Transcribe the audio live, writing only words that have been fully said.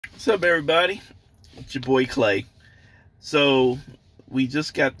What's up, everybody? It's your boy Clay. So we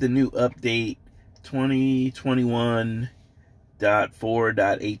just got the new update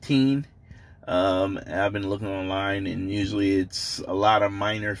 2021.4.18. I've been looking online, and usually it's a lot of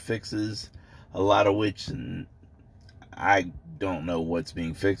minor fixes, a lot of which I don't know what's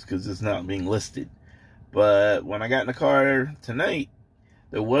being fixed because it's not being listed. But when I got in the car tonight,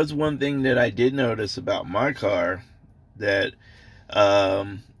 there was one thing that I did notice about my car that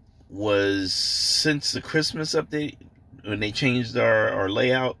was, since the Christmas update, when they changed our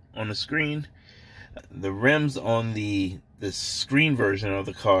layout on the screen, the rims on the screen version of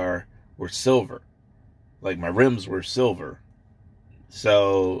the car were silver. Like, my rims were silver.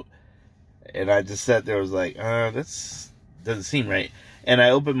 So, and I just sat there, was like, that's doesn't seem right. And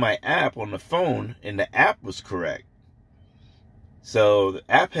I opened my app on the phone, and the app was correct. So the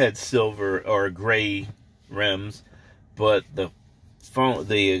app had silver or gray rims, but the phone,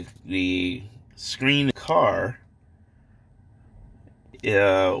 the screen car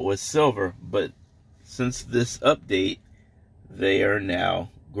was silver. But since this update, they are now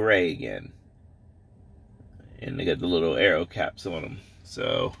gray again, and they got the little arrow caps on them.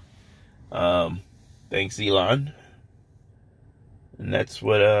 So thanks, Elon. And that's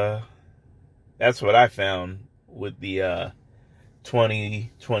what I found with the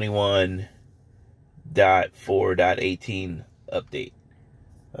 2021.4.18 update.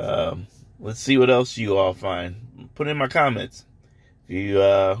 Let's see what else you all find. Put in my comments. If you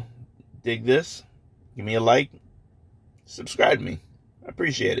dig this, give me a like, subscribe to me. I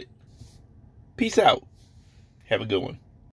appreciate it. Peace out. Have a good one.